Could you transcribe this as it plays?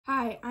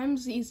Hi, I'm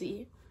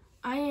Zizi.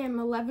 I am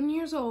 11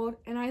 years old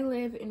and I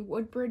live in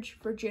Woodbridge,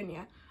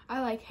 Virginia.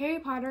 I like Harry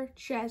Potter,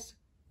 chess,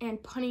 and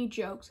punny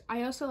jokes.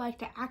 I also like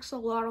to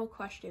axolotl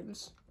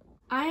questions.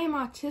 I am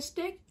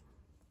autistic,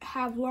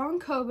 have long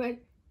COVID,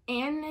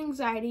 and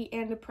anxiety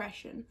and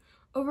depression.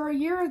 Over a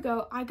year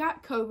ago, I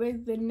got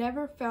COVID, then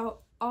never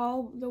felt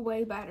all the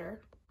way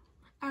better.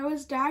 I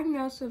was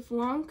diagnosed with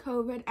long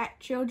COVID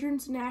at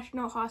Children's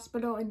National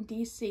Hospital in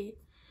DC.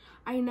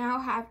 I now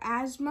have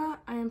asthma,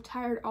 I am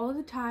tired all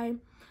the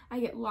time,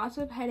 I get lots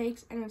of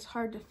headaches, and it's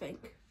hard to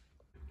think.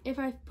 If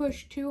I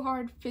push too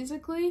hard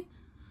physically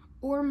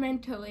or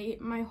mentally,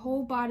 my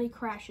whole body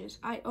crashes.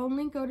 I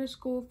only go to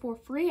school for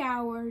 3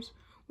 hours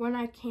when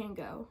I can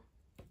go.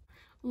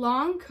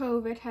 Long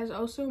COVID has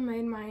also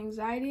made my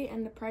anxiety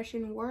and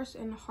depression worse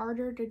and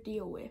harder to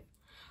deal with.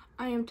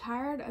 I am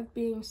tired of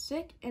being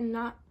sick and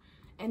not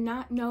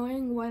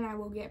knowing when I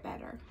will get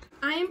better.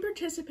 I am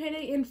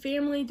participating in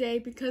Family Day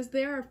because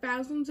there are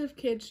thousands of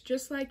kids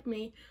just like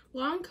me.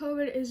 Long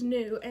COVID is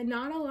new and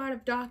not a lot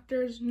of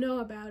doctors know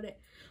about it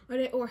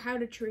or how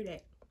to treat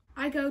it.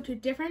 I go to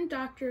different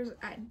doctors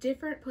at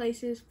different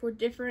places for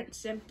different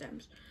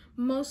symptoms.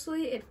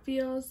 Mostly it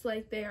feels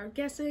like they are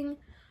guessing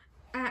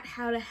at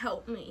how to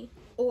help me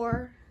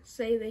or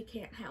say they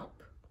can't help.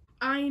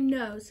 I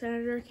know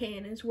Senator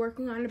Kane is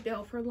working on a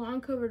bill for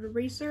long COVID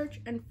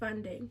research and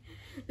funding.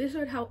 This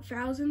would help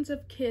thousands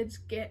of kids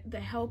get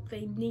the help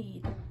they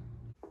need.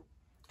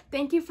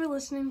 Thank you for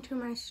listening to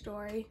my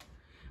story,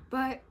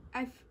 but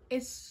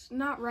it's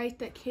not right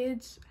that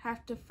kids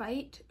have to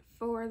fight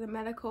for the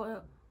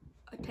medical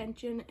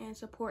attention and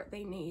support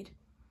they need.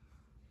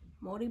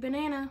 Moldy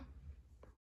banana.